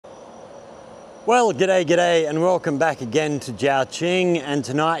Well, g'day and welcome back again to Jiaoqing, and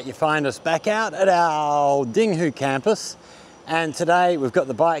tonight you find us back out at our Dinghu campus, and today we've got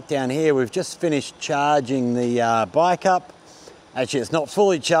the bike down here. We've just finished charging the bike up. Actually, it's not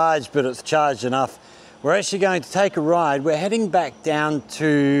fully charged, but it's charged enough. We're actually going to take a ride. We're heading back down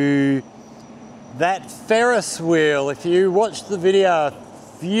to that Ferris wheel. If you watched the video a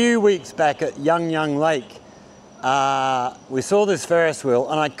few weeks back at Yanyang Lake, we saw this Ferris wheel,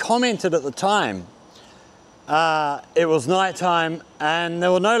 and I commented at the time, it was nighttime and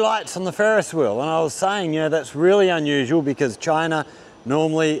there were no lights on the Ferris wheel, and I was saying, you know, that's really unusual because China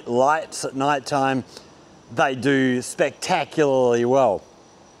normally lights at nighttime, they do spectacularly well.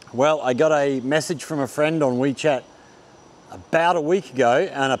 Well, I got a message from a friend on WeChat about a week ago,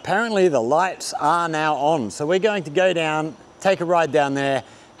 and apparently the lights are now on. So we're going to go down, take a ride down there,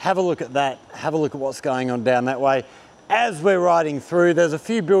 have a look at that, have a look at what's going on down that way. As we're riding through, there's a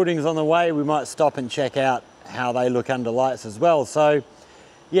few buildings on the way. We might stop and check out how they look under lights as well. So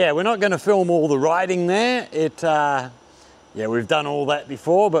yeah, we're not going to film all the riding there. Yeah, we've done all that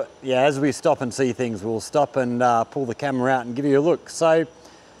before, but yeah, as we stop and see things, we'll stop and pull the camera out and give you a look. So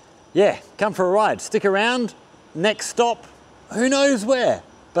yeah, come for a ride, stick around. Next stop, who knows where,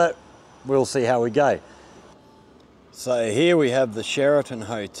 but we'll see how we go. So here we have the Sheraton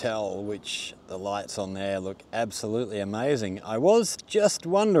Hotel, which the lights on there look absolutely amazing. I was just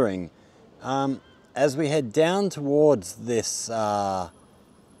wondering, as we head down towards this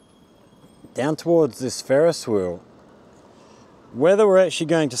Ferris wheel, whether we're actually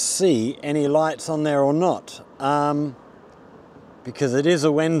going to see any lights on there or not, because it is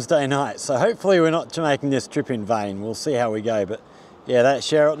a Wednesday night. So hopefully we're not making this trip in vain. We'll see how we go. But yeah, that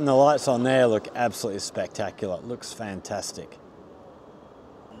Sheraton, the lights on there look absolutely spectacular. It looks fantastic.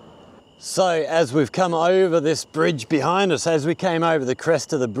 So as we've come over this bridge behind us, as we came over the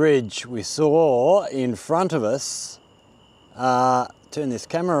crest of the bridge, we saw in front of us, turn this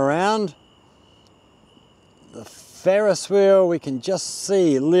camera around, the Ferris wheel we can just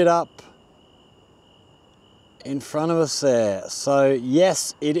see lit up in front of us there. So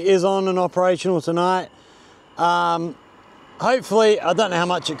yes, it is on and operational tonight. Hopefully, I don't know how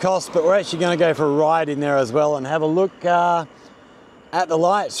much it costs, but we're actually going to go for a ride in there as well and have a look at the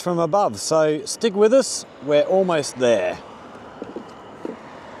lights from above. So stick with us, we're almost there.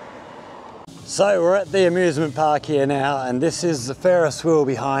 So we're at the amusement park here now, and this is the Ferris wheel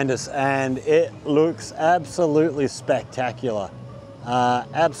behind us, and it looks absolutely spectacular.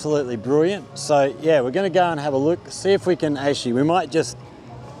 Absolutely brilliant. So yeah, we're going to go and have a look, see if we can actually, we might just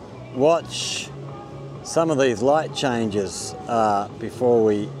watch some of these light changes before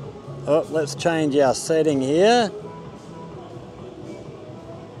we, let's change our setting here.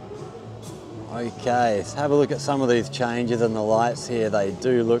 Okay, let's have a look at some of these changes and the lights here. They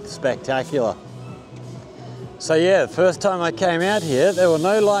do look spectacular. So yeah, the first time I came out here, there were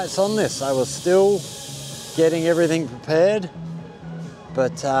no lights on this. I was still getting everything prepared,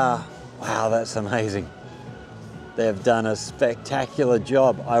 but wow, that's amazing. They've done a spectacular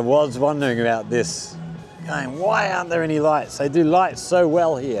job. I was wondering about this, going, why aren't there any lights? They do lights so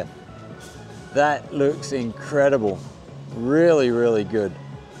well here. That looks incredible. Really, really good.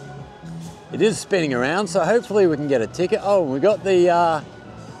 It is spinning around, so hopefully we can get a ticket. Oh, we got the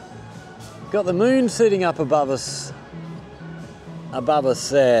moon sitting up above us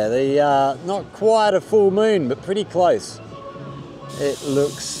there. The not quite a full moon, but pretty close. It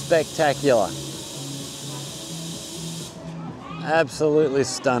looks spectacular. Absolutely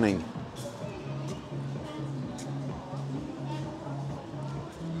stunning.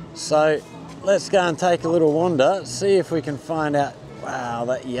 So let's go and take a little wander, see if we can find out. Wow,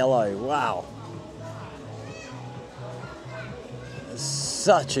 that yellow, wow.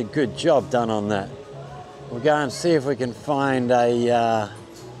 Such a good job done on that. We'll go and see if we can find a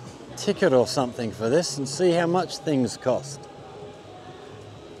ticket or something for this and see how much things cost.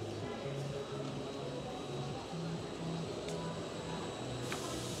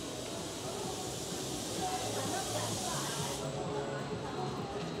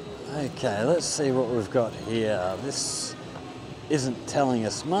 Okay, let's see what we've got here. This isn't telling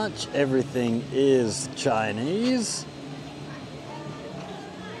us much. Everything is Chinese.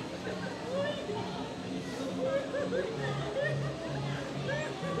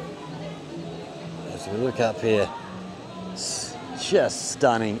 As we look up here, it's just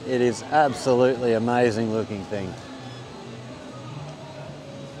stunning. It is absolutely amazing looking thing.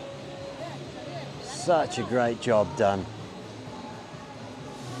 Such a great job done.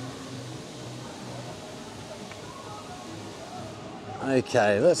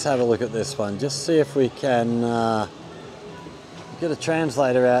 Okay, let's have a look at this one. Just see if we can get a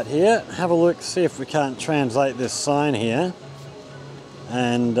translator out here, have a look, see if we can't translate this sign here,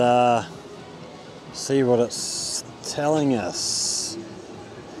 and see what it's telling us.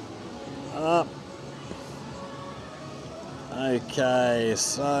 Okay,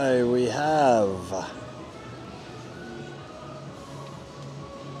 so we have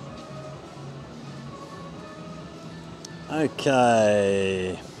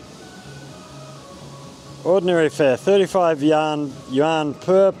ordinary fare, 35 yuan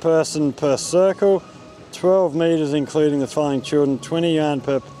per person per circle, 12 meters including the flying children, 20 yuan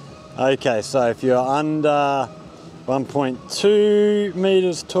per. Okay, so if you're under 1.2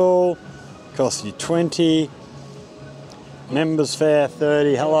 meters tall, costs you 20. Members fare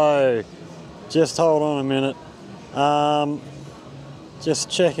 30. Hello. Just hold on a minute. Just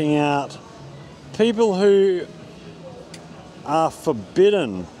checking out people who are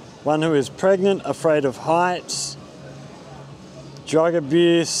forbidden. One who is pregnant, afraid of heights, drug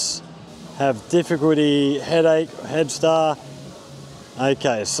abuse, have difficulty, headache, head star.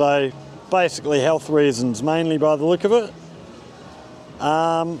 Okay, so basically health reasons mainly by the look of it.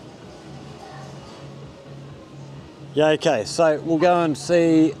 Yeah, okay, so we'll go and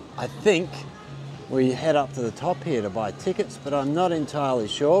see. I think we head up to the top here to buy tickets, but I'm not entirely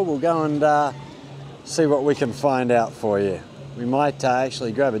sure. We'll go and see what we can find out for you. We might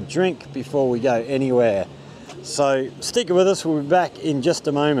actually grab a drink before we go anywhere. So stick with us, we'll be back in just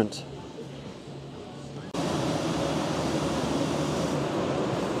a moment.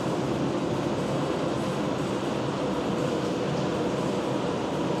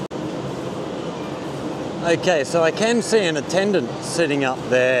 Okay, so I can see an attendant sitting up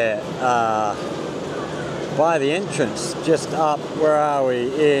there by the entrance, just up, where are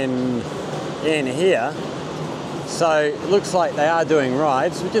we, in here. So it looks like they are doing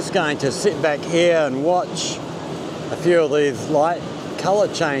rides. We're just going to sit back here and watch a few of these light colour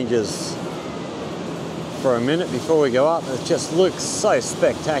changes for a minute before we go up. It just looks so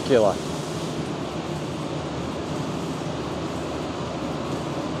spectacular.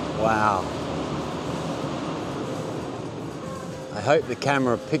 Wow. I hope the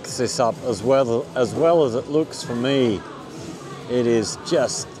camera picks this up as well as it looks for me. It is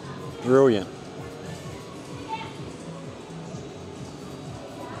just brilliant.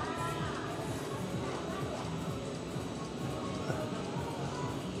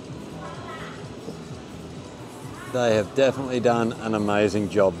 They have definitely done an amazing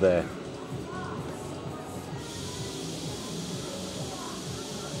job there.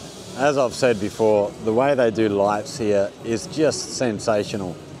 As I've said before, the way they do lights here is just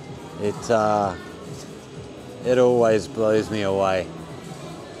sensational. It always blows me away.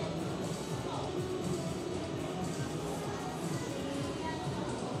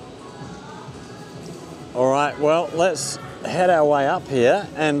 All right, well, let's head our way up here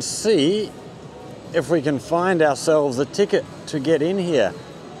and see if we can find ourselves a ticket to get in here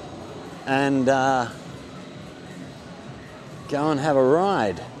and go and have a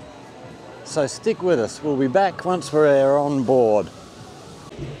ride. So stick with us. We'll be back once we're on board.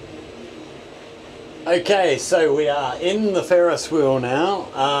 Okay, so we are in the Ferris wheel now.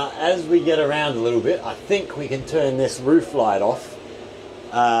 As we get around a little bit, I think we can turn this roof light off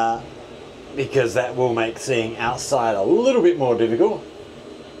because that will make seeing outside a little bit more difficult.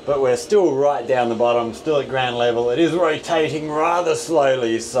 But we're still right down the bottom, still at ground level. It is rotating rather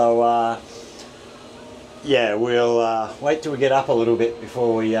slowly, so yeah, we'll wait till we get up a little bit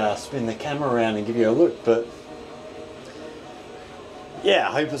before we spin the camera around and give you a look. But yeah,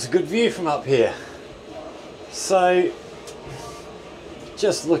 I hope it's a good view from up here. So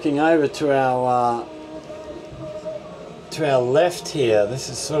just looking over to our left here, this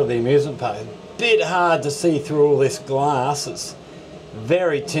is sort of the amusement park. A bit hard to see through all this glass. It's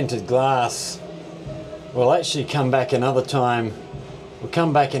very tinted glass. We'll actually come back another time. We'll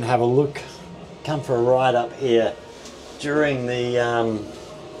come back and have a look. Come for a ride up here during the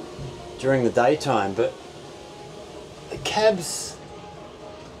daytime, but the cabs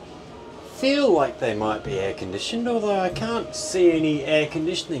feel like they might be air conditioned, although I can't see any air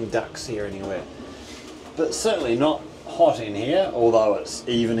conditioning ducts here anywhere. But certainly not hot in here, although it's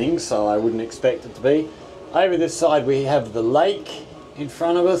evening, so I wouldn't expect it to be. Over this side we have the lake in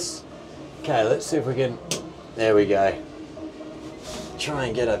front of us. Okay, let's see if we can, there we go. Try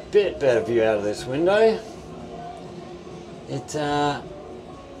and get a bit better view out of this window. Yeah,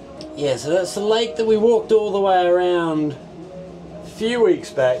 so that's the lake that we walked all the way around a few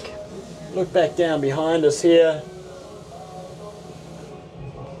weeks back. Look back down behind us here.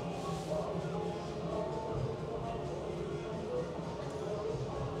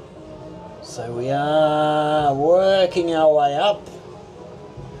 So we are working our way up.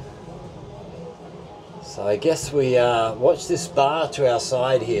 So I guess we watch this bar to our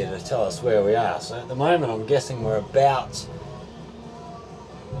side here to tell us where we are. So at the moment I'm guessing we're about,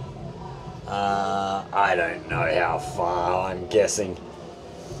 I don't know how far I'm guessing.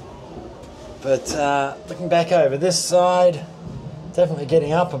 But looking back over this side, definitely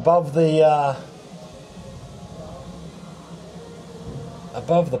getting up above the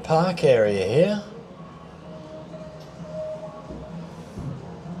park area here.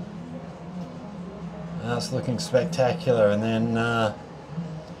 That's looking spectacular. And then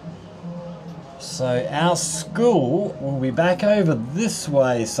so our school will be back over this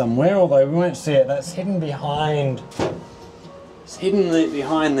way somewhere, although we won't see it. That's hidden behind, it's hidden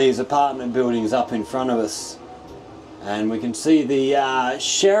behind these apartment buildings up in front of us. And we can see the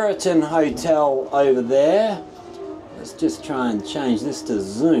Sheraton Hotel over there. Let's just try and change this to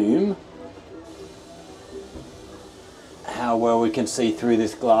zoom. How well we can see through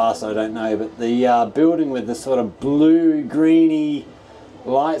this glass, I don't know, but the building with the sort of blue greeny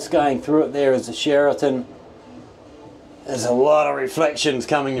lights going through it there is the Sheraton. There's a lot of reflections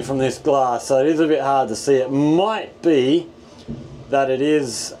coming from this glass, so it is a bit hard to see. It might be that it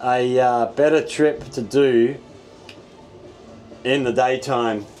is a better trip to do in the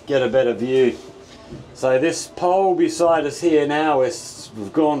daytime, get a better view. So this pole beside us here now,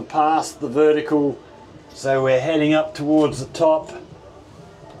 we've gone past the vertical, so we're heading up towards the top.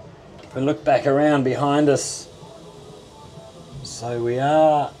 If we look back around behind us, so we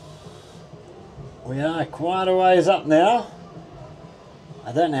are quite a ways up now.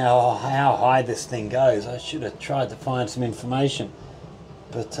 I don't know how high this thing goes. I should have tried to find some information,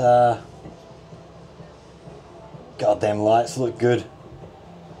 but goddamn lights look good.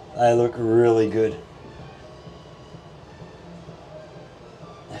 They look really good.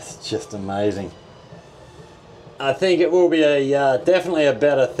 It's just amazing. I think it will be a definitely a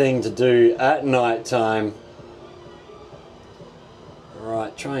better thing to do at night time.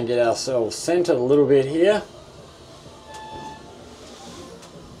 Right, try and get ourselves centered a little bit here.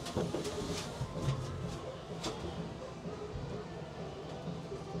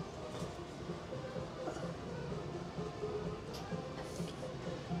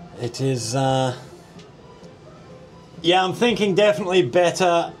 It is, yeah, I'm thinking definitely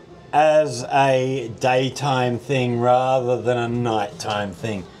better as a daytime thing rather than a nighttime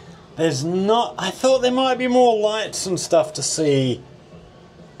thing. There's not, I thought there might be more lights and stuff to see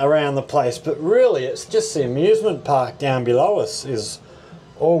around the place, but really it's just the amusement park down below us is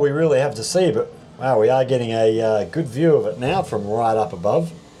all we really have to see. But wow, we are getting a good view of it now from right up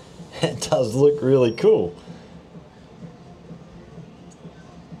above. It does look really cool.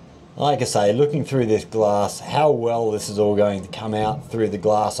 Like I say, looking through this glass, how well this is all going to come out through the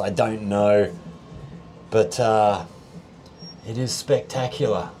glass, I don't know. But it is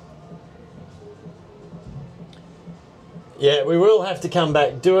spectacular. Yeah, we will have to come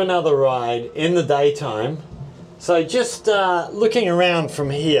back, do another ride in the daytime. So just looking around from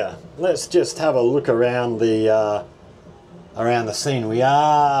here, let's just have a look around the scene. We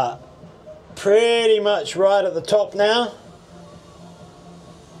are pretty much right at the top now.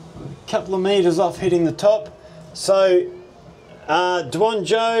 Couple of meters off hitting the top. So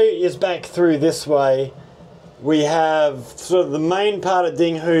Dwonjo is back through this way. We have sort of the main part of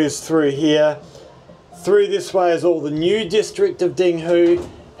Dinghu's through here. Through this way is all the new district of Dinghu.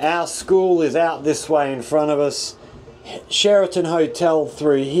 Our school is out this way in front of us. Sheraton Hotel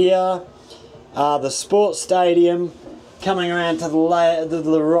through here. The sports stadium coming around to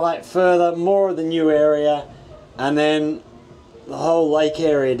the right further, more of the new area, and then the whole lake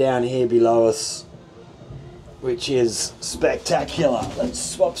area down here below us, which is spectacular. Let's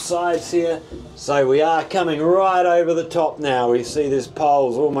swap sides here. So we are coming right over the top now. We see this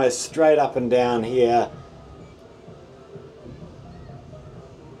pole's almost straight up and down here.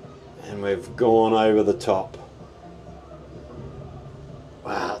 And we've gone over the top.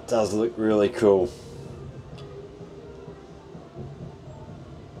 Wow, it does look really cool.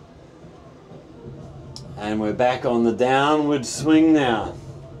 And we're back on the downward swing now.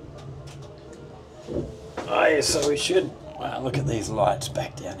 Oh yeah, so we should, wow, look at these lights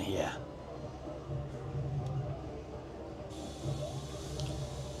back down here.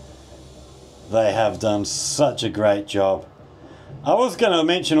 They have done such a great job. I was going to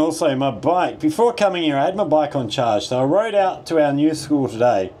mention also my bike. Before coming here, I had my bike on charge. So I rode out to our new school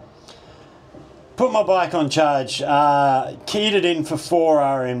today, put my bike on charge, keyed it in for 4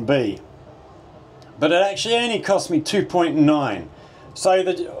 RMB. But it actually only cost me 2.9.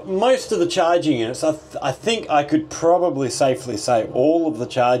 So most of the charging units, I think I could probably safely say all of the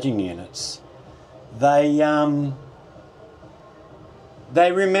charging units, they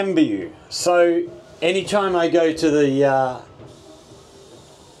remember you. So anytime I go to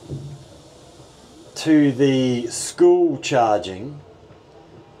the school charging,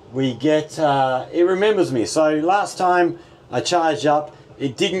 we get, it remembers me. So last time I charged up,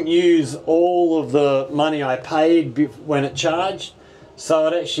 it didn't use all of the money I paid when it charged. So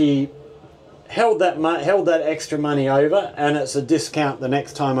it actually held that extra money over, and it's a discount the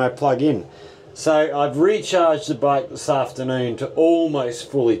next time I plug in. So I've recharged the bike this afternoon to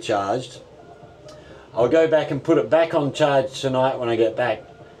almost fully charged. I'll go back and put it back on charge tonight when I get back,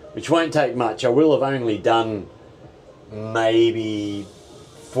 which won't take much. I will have only done maybe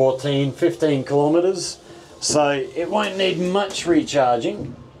 14, 15 kilometers, so it won't need much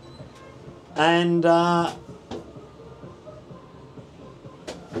recharging. And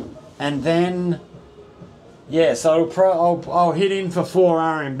then, yeah, so I'll hit in for 4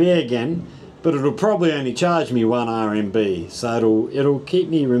 RMB again, but it'll probably only charge me 1 RMB, so it'll keep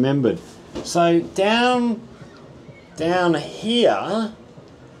me remembered. So down here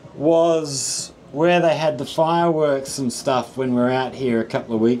was where they had the fireworks and stuff when we were out here a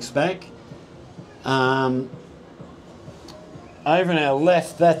couple of weeks back. Over on our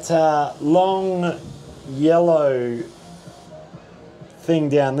left, that long yellow thing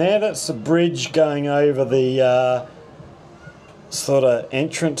down there, that's the bridge going over the sort of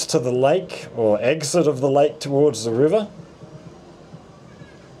entrance to the lake, or exit of the lake towards the river.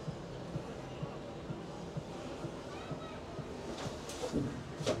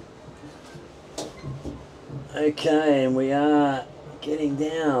 Okay, and we are getting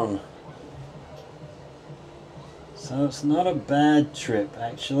down. So it's not a bad trip,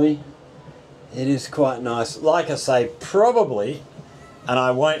 actually. It is quite nice. Like I say, probably, and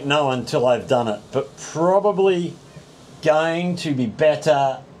I won't know until I've done it, but probably going to be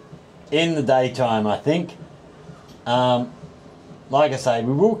better in the daytime, I think. Like I say,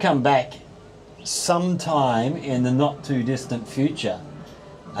 we will come back sometime in the not too distant future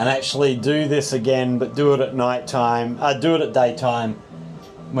and actually do this again, but do it at night time, do it at daytime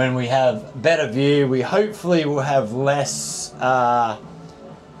when we have better view. We hopefully will have less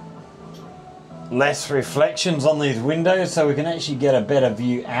reflections on these windows, so we can actually get a better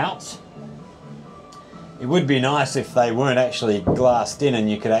view out. It would be nice if they weren't actually glassed in and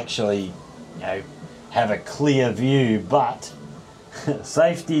you could actually, you know, have a clear view, but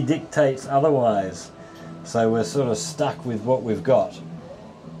safety dictates otherwise. So we're sort of stuck with what we've got.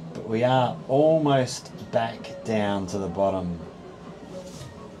 But we are almost back down to the bottom.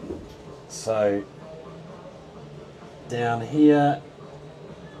 So down here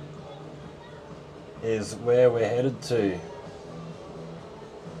is where we're headed to.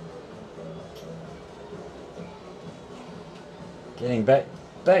 Getting back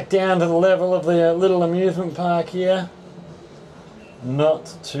down to the level of the little amusement park here.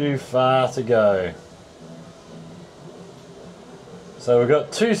 Not too far to go. So we've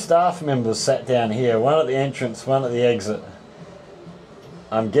got 2 staff members sat down here, one at the entrance, one at the exit.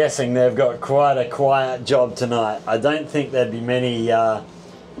 I'm guessing they've got quite a quiet job tonight. I don't think there'd be many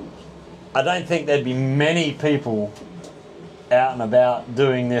people out and about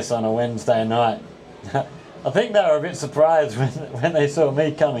doing this on a Wednesday night. I think they were a bit surprised when they saw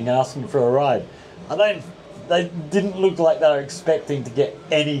me coming asking for a ride. They didn't look like they were expecting to get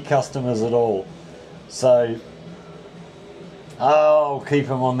any customers at all. So I'll keep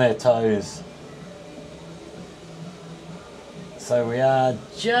them on their toes. So we are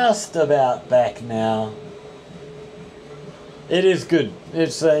just about back now. It is good.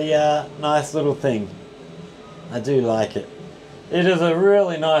 It's a nice little thing. I do like it. It is a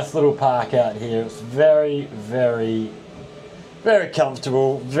really nice little park out here. It's very, very, very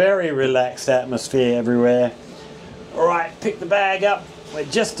comfortable, very relaxed atmosphere everywhere. All right, pick the bag up. We're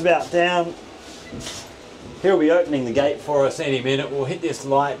just about down. He'll be opening the gate for us any minute. We'll hit this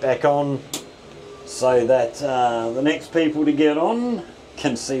light back on so that the next people to get on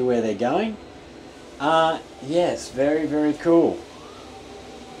can see where they're going. Yes, very, very cool.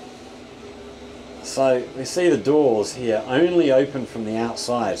 So we see the doors here only open from the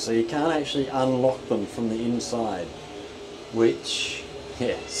outside, so you can't actually unlock them from the inside, which,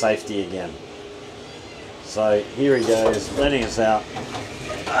 yeah, safety again. So here he goes, letting us out.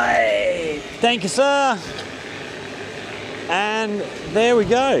 Hey, thank you, sir. And there we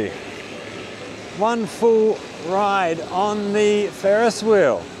go. One full ride on the Ferris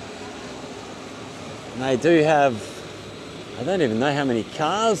wheel. And they do have, I don't even know how many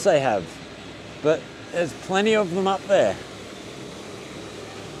cars they have, but there's plenty of them up there.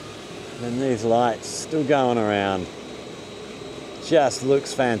 And these lights still going around. Just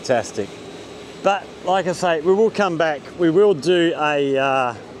looks fantastic. But like I say, we will come back. We will do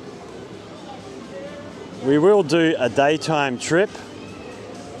a We will do a daytime trip.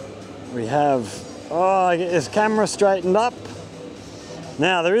 We have, oh, get this camera straightened up.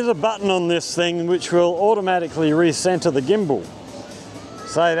 Now there is a button on this thing which will automatically recenter the gimbal.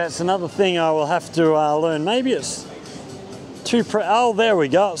 So that's another thing I will have to learn. Maybe it's oh, there we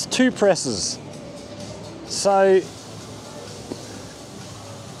go, it's 2 presses. So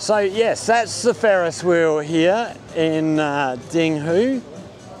yes, that's the Ferris wheel here in Dinghu.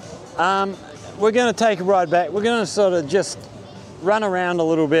 We're going to take a ride back. We're going to sort of just run around a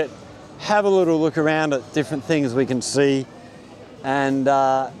little bit, have a little look around at different things we can see, and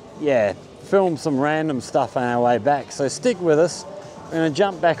yeah, film some random stuff on our way back. So stick with us. We're going to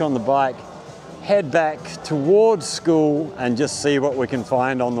jump back on the bike, head back towards school and just see what we can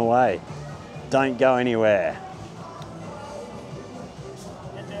find on the way. Don't go anywhere.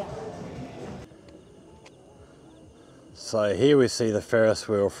 So here we see the Ferris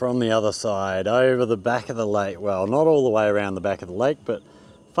wheel from the other side, over the back of the lake. Well, not all the way around the back of the lake, but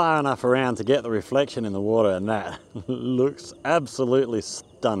far enough around to get the reflection in the water, and that looks absolutely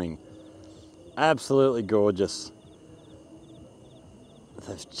stunning. Absolutely gorgeous.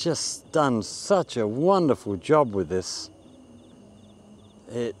 They've just done such a wonderful job with this.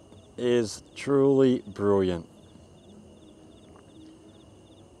 It is truly brilliant.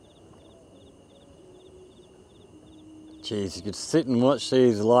 Geez, you could sit and watch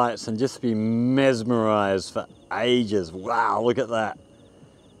these lights and just be mesmerized for ages. Wow, look at that.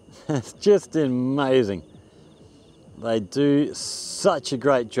 It's just amazing. They do such a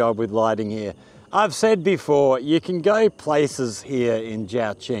great job with lighting here. I've said before, you can go places here in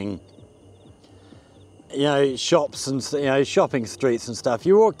Jiaoqing, you know, shops and, you know, shopping streets and stuff.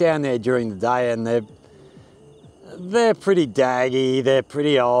 You walk down there during the day and they're pretty daggy, they're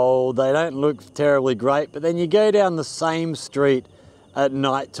pretty old, they don't look terribly great, but then you go down the same street at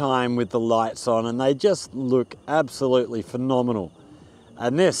night time with the lights on and they just look absolutely phenomenal.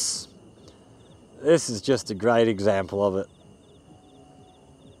 And this is just a great example of it.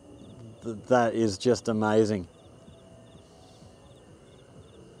 That is just amazing.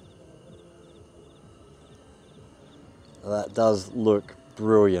 That does look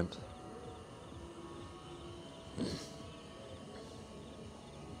brilliant.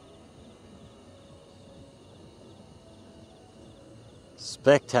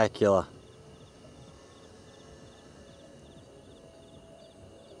 Spectacular.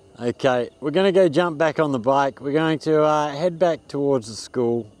 Okay, we're going to go jump back on the bike. We're going to head back towards the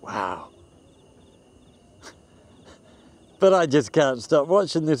school. Wow. But I just can't stop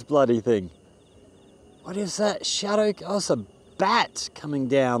watching this bloody thing. What is that shadow? Oh, it's a bat coming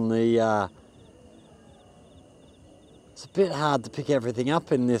down the... It's a bit hard to pick everything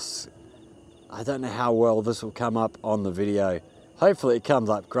up in this. I don't know how well this will come up on the video. Hopefully it comes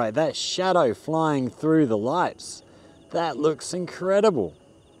up great. That shadow flying through the lights, that looks incredible.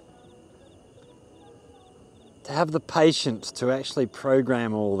 To have the patience to actually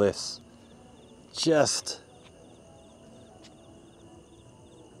program all this, just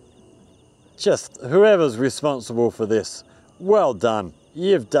whoever's responsible for this, well done.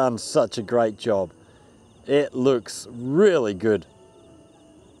 You've done such a great job. It looks really good.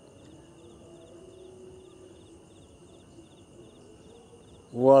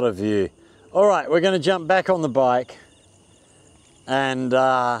 What a view. All right, we're going to jump back on the bike and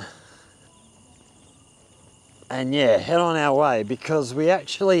yeah, head on our way, because we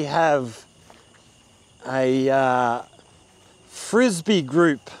actually have a frisbee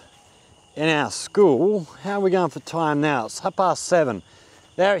group in our school. How are we going for time now? It's 7:30.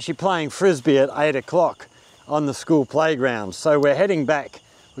 They're actually playing frisbee at 8 o'clock on the school playground. So we're heading back.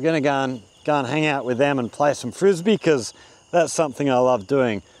 We're going to go and hang out with them and play some frisbee, because that's something I love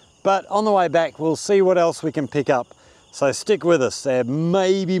doing. But on the way back, we'll see what else we can pick up. So stick with us. There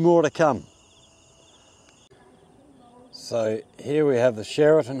may be more to come. So here we have the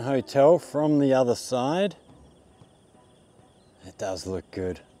Sheraton Hotel from the other side. It does look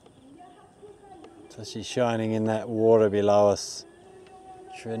good. It's actually shining in that water below us.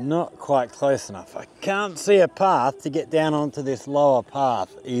 We're not quite close enough. I can't see a path to get down onto this lower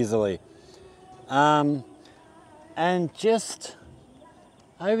path easily. And just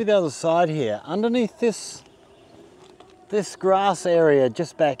over the other side here, underneath this grass area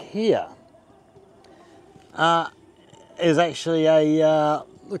just back here, is actually a,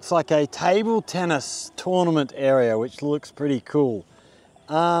 looks like a table tennis tournament area, which looks pretty cool.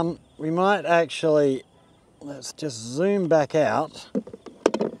 We might actually, let's just zoom back out.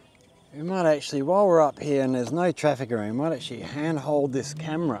 We might actually, while we're up here and there's no traffic around, we might actually handhold this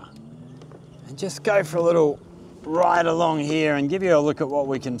camera and just go for a little ride along here and give you a look at what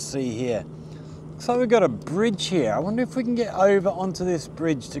we can see here. Looks like we've got a bridge here. I wonder if we can get over onto this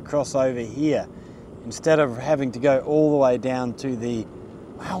bridge to cross over here instead of having to go all the way down to the...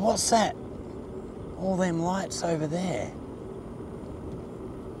 Wow, what's that? All them lights over there.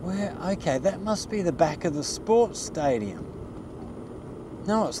 Where? Okay, that must be the back of the sports stadium.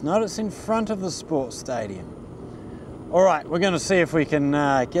 No, it's not. It's in front of the sports stadium. All right, we're going to see if we can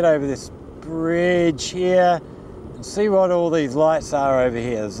get over this bridge here and see what all these lights are over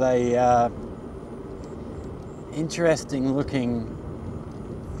here. There's a interesting looking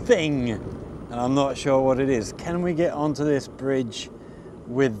thing, and I'm not sure what it is. Can we get onto this bridge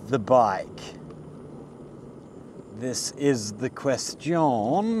with the bike? This is the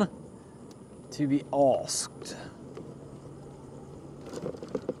question to be asked.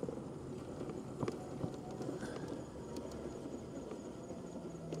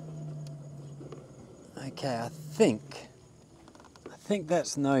 Okay, I think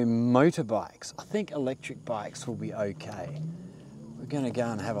that's no motorbikes. I think electric bikes will be okay. We're going to go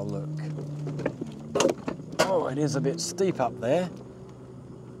and have a look. Oh, it is a bit steep up there.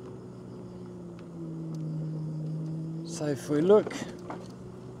 So if we look,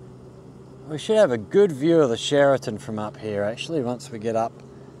 we should have a good view of the Sheraton from up here actually once we get up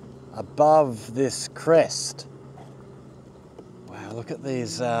above this crest. Wow, look at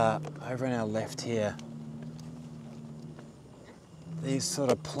these over on our left here. These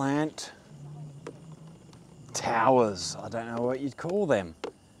sort of plant towers, I don't know what you'd call them,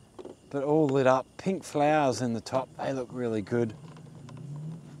 but all lit up, pink flowers in the top, they look really good.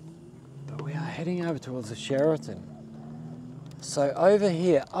 But we are heading over towards the Sheraton. So over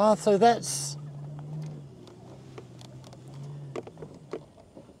here, oh, so that's,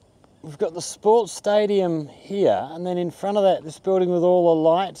 we've got the sports stadium here, and then in front of that, this building with all the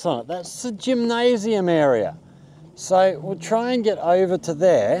lights on it, that's the gymnasium area. So we'll try and get over to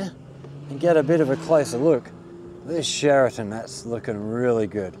there and get a bit of a closer look. This Sheraton, that's looking really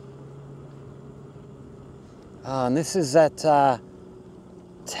good. Oh, and this is that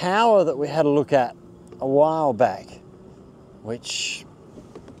tower that we had a look at a while back, which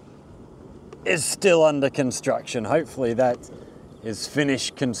is still under construction. Hopefully that is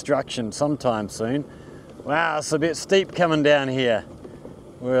finished construction sometime soon. Wow, it's a bit steep coming down here.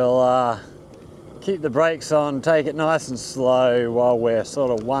 We'll keep the brakes on, take it nice and slow while we're sort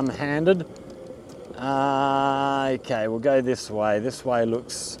of one-handed. Okay, we'll go this way. This way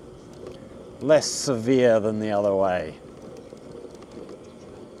looks less severe than the other way.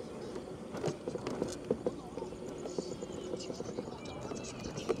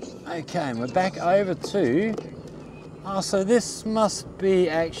 Okay, and we're back over to, oh, so this must be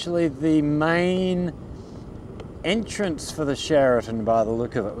actually the main entrance for the Sheraton by the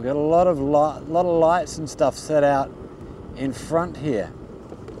look of it. We've got a lot of lights and stuff set out in front here.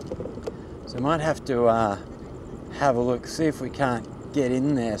 So we might have to have a look, see if we can't get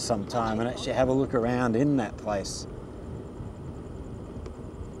in there sometime and actually have a look around in that place.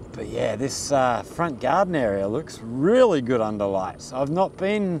 But yeah, this front garden area looks really good under lights. I've not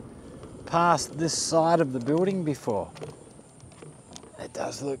been past this side of the building before. It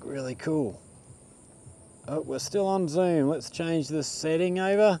does look really cool. Oh, we're still on zoom. Let's change this setting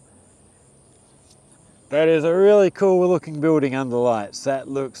over. That is a really cool looking building under lights. That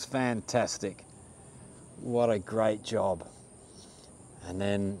looks fantastic. What a great job. And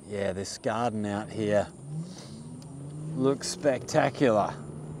then, yeah, this garden out here looks spectacular.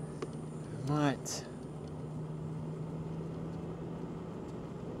 Right.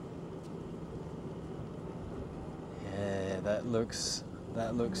 Yeah, that looks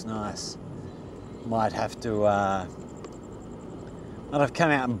nice. Might have to come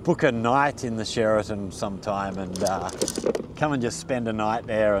out and book a night in the Sheraton sometime and come and just spend a night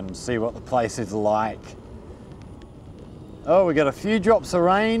there and see what the place is like. Oh, we got a few drops of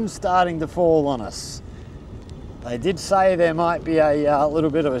rain starting to fall on us. They did say there might be a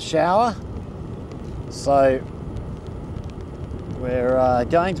little bit of a shower, so we're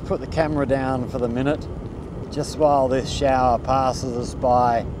going to put the camera down for the minute just while this shower passes us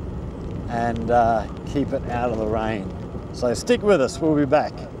by and keep it out of the rain. So stick with us, we'll be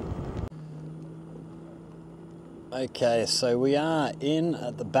back. Okay, so we are in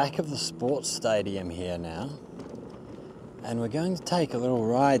at the back of the sports stadium here now, and we're going to take a little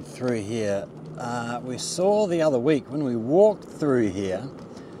ride through here. We saw the other week when we walked through here,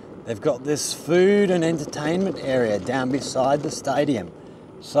 they've got this food and entertainment area down beside the stadium.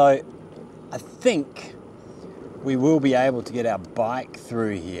 So I think we will be able to get our bike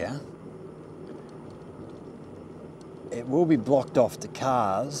through here. It will be blocked off to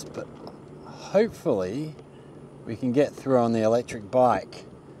cars, but hopefully we can get through on the electric bike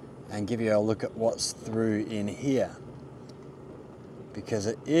and give you a look at what's through in here, because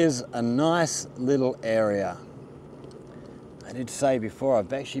it is a nice little area. I did say before,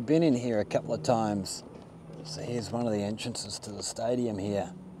 I've actually been in here a couple of times. So here's one of the entrances to the stadium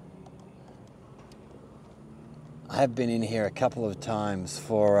here. I have been in here a couple of times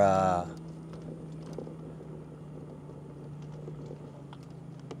for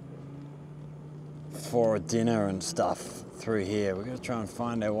dinner and stuff through here. We're going to try and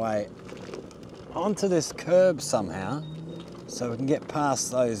find our way onto this curb somehow so we can get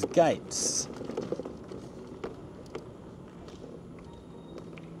past those gates.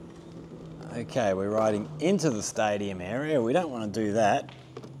 Okay, we're riding into the stadium area. We don't want to do that.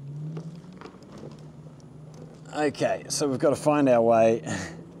 Okay, so we've got to find our way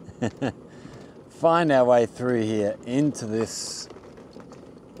through here into this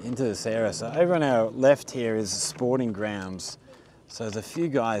area. So over on our left here is the sporting grounds. So there's a few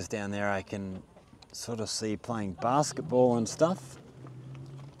guys down there I can sort of see playing basketball and stuff.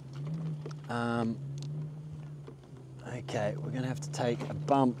 Okay, we're going to have to take a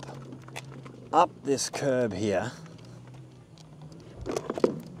bump up this curb here.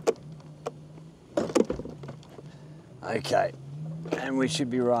 Okay, and we should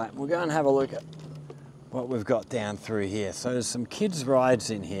be right. We'll go and have a look at what we've got down through here. So there's some kids' rides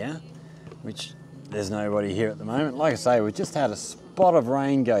in here, which there's nobody here at the moment. Like I say, we just had a spot of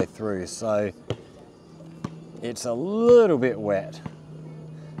rain go through, so it's a little bit wet.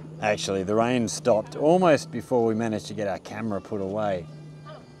 Actually, the rain stopped almost before we managed to get our camera put away.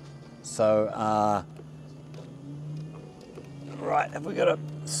 So, right, have we got a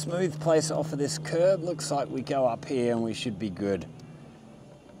smooth place off of this curb? Looks like we go up here and we should be good.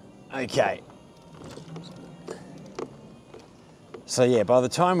 Okay. So yeah, by the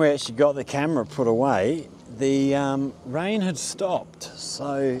time we actually got the camera put away, the rain had stopped.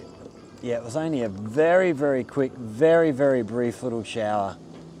 So yeah, it was only a very, very quick, very, very brief little shower.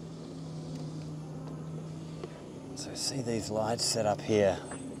 So see these lights set up here.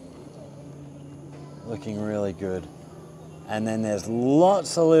 Looking really good. And then there's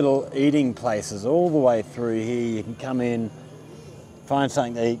lots of little eating places all the way through here. You can come in, find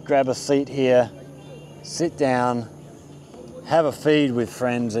something to eat, grab a seat here, sit down, have a feed with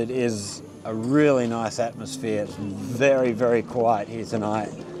friends. It is a really nice atmosphere. It's very, very quiet here tonight.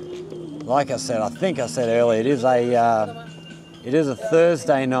 Like I said, I think I said earlier, it is a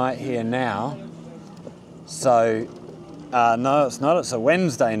Thursday night here now. So, no, it's not. It's a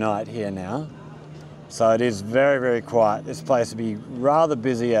Wednesday night here now. So it is very, very quiet. This place will be rather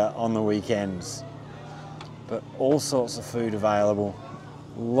busier on the weekends, but all sorts of food available.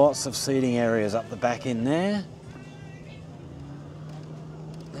 Lots of seating areas up the back in there.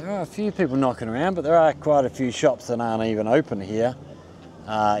 There are a few people knocking around, but there are quite a few shops that aren't even open here.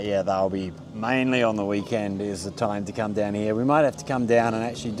 Yeah, they'll be mainly on the weekend is the time to come down here. We might have to come down and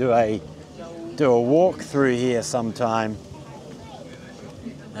actually do a walk through here sometime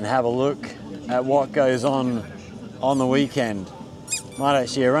and have a look at what goes on the weekend. Might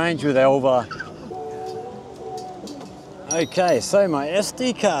actually arrange with Elva. Okay, so my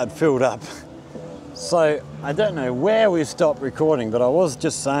SD card filled up. So I don't know where we stopped recording, but I was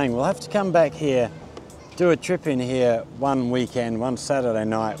just saying we'll have to come back here, do a trip in here one weekend, one Saturday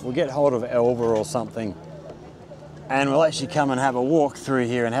night. We'll get hold of Elva or something, and we'll actually come and have a walk through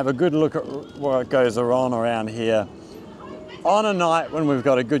here and have a good look at what goes on around here on a night when we've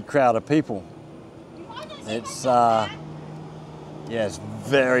got a good crowd of people. It's, yeah, it's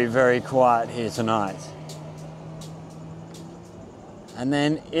very, very quiet here tonight. And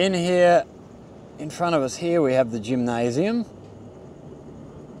then in here, in front of us here, we have the gymnasium.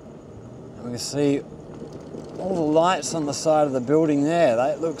 And we can see all the lights on the side of the building there.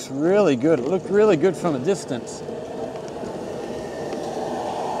 That looks really good. It looked really good from a distance.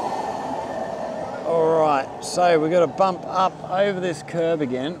 All right, so we've got to bump up over this curb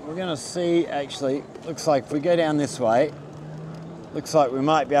again. We're going to see, actually, looks like if we go down this way, looks like we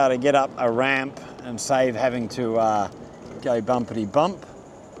might be able to get up a ramp and save having to go bumpity bump.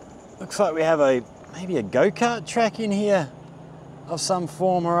 Looks like we have maybe a go-kart track in here of some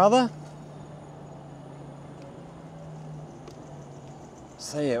form or other.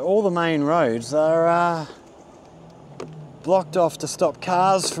 So yeah, all the main roads are blocked off to stop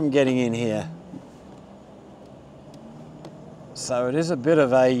cars from getting in here. So it is a bit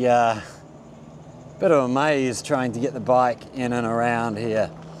of a maze trying to get the bike in and around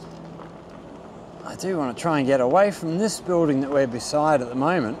here. I do want to try and get away from this building that we're beside at the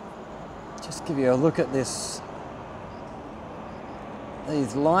moment. Just give you a look at these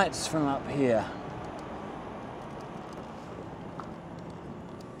lights from up here.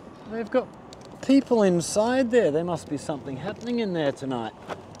 they've got people inside there. There must be something happening in there tonight.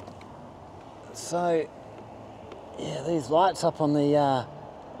 So, yeah, these lights up on the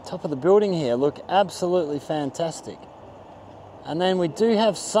top of the building here look absolutely fantastic. And then we do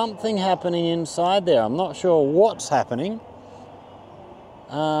have something happening inside there. I'm not sure what's happening.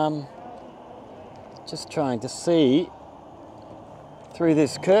 Just trying to see through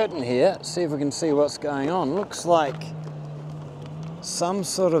this curtain here, see if we can see what's going on. Looks like some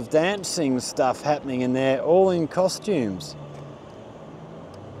sort of dancing stuff happening in there, all in costumes.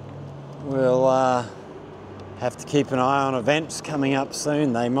 We'll have to keep an eye on events coming up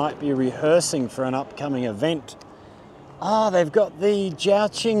soon. They might be rehearsing for an upcoming event. Ah, they've got the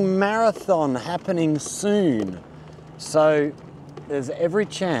Jiaoqing Marathon happening soon. So there's every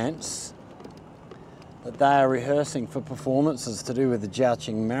chance that they are rehearsing for performances to do with the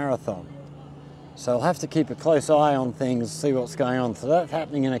Jiaoqing Marathon. So I'll have to keep a close eye on things, see what's going on. So that's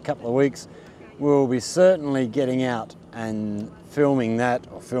happening in a couple of weeks. We'll be certainly getting out and filming that,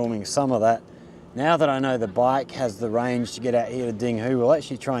 or filming some of that. Now that I know the bike has the range to get out here to Dinghu, we'll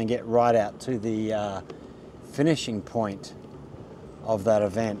actually try and get right out to the finishing point of that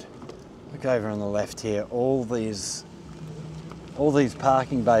event. Look over on the left here, all these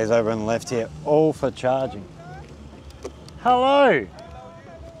parking bays over on the left here, all for charging. Hello,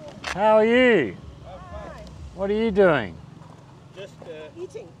 how are you? What are you doing? Just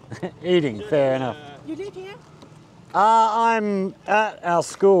eating. Eating, fair enough. You live here? I'm at our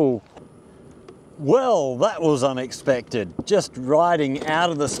school. Well, that was unexpected. Just riding out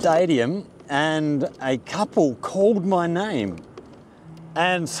of the stadium and a couple called my name.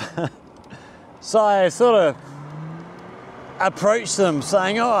 And so I sort of approached them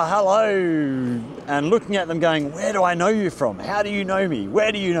saying, oh, hello, and looking at them going, where do I know you from? How do you know me?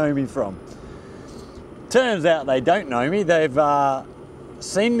 Where do you know me from? Turns out they don't know me. They've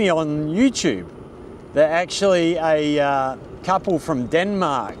seen me on YouTube. They're actually a couple from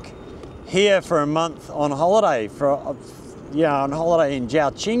Denmark here for a month on holiday, on holiday in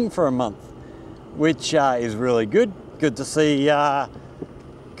Jiaoqing for a month, which is really good. Good to see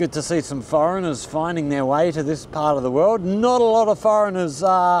some foreigners finding their way to this part of the world. Not a lot of foreigners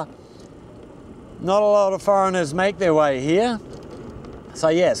make their way here. So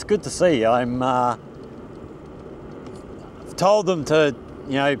yeah, it's good to see. I've told them to,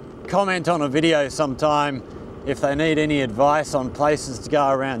 comment on a video sometime if they need any advice on places to go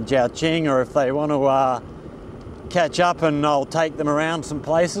around Jiaoqing, or if they want to catch up, and I'll take them around some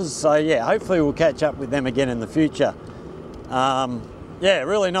places. So yeah, hopefully we'll catch up with them again in the future. Yeah,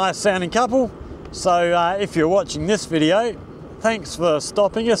 really nice sounding couple. So if you're watching this video, thanks for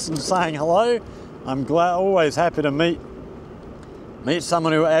stopping us and saying hello. I'm glad, always happy to meet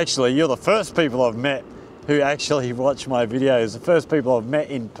someone who actually, you're the first people I've met who actually watch my videos, the first people I've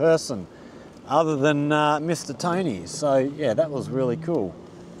met in person, other than Mr. Tony. So yeah, that was really cool.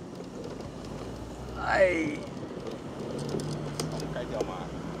 Hey.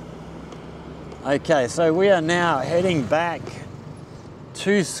 Okay, so we are now heading back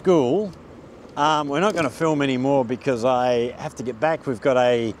to school. We're not going to film anymore because I have to get back. We've got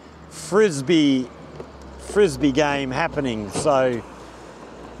a frisbee game happening, so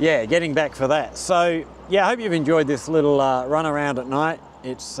yeah, getting back for that. So yeah, I hope you've enjoyed this little run around at night.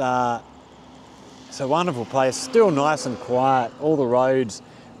 It's a wonderful place, still nice and quiet, all the roads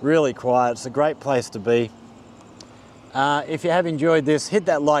really quiet. It's a great place to be. If you have enjoyed this, hit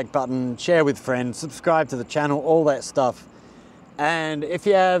that like button, share with friends, subscribe to the channel, all that stuff. And if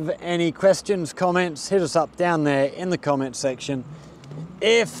you have any questions, comments, hit us up down there in the comment section.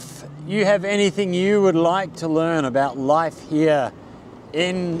 If you have anything you would like to learn about life here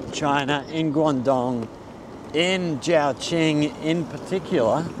in China, in Guangdong, in Jiaoqing in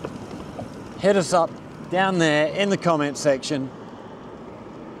particular, hit us up down there in the comment section.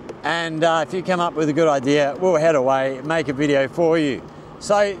 And if you come up with a good idea, we'll head away, make a video for you.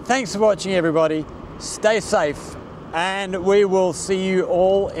 So thanks for watching, everybody. Stay safe, and we will see you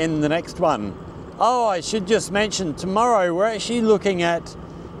all in the next one. Oh, I should just mention, tomorrow we're actually looking at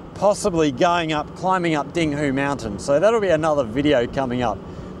possibly climbing up Dinghu Mountain. So that'll be another video coming up.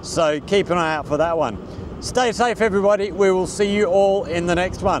 So keep an eye out for that one. Stay safe, everybody. We will see you all in the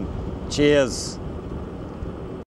next one. Cheers.